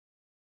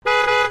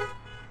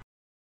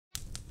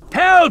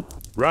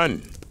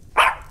Run.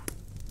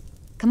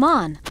 Come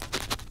on.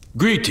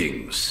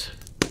 Greetings.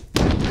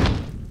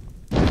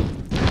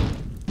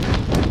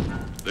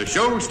 The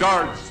show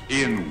starts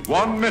in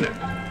 1 minute.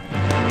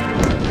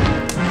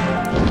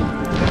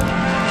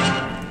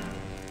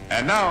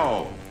 And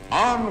now,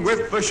 on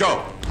with the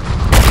show.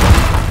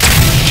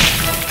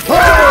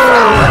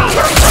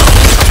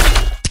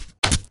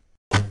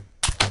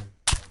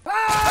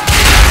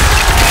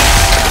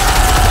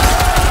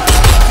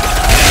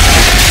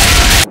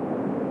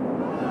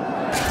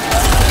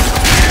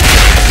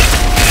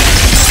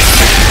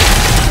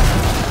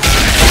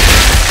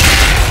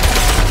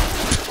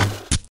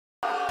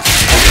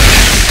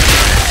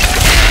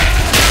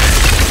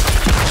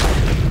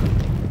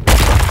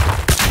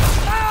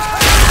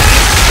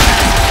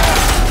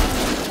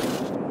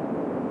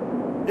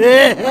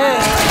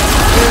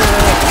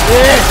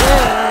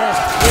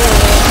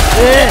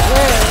 Yeah.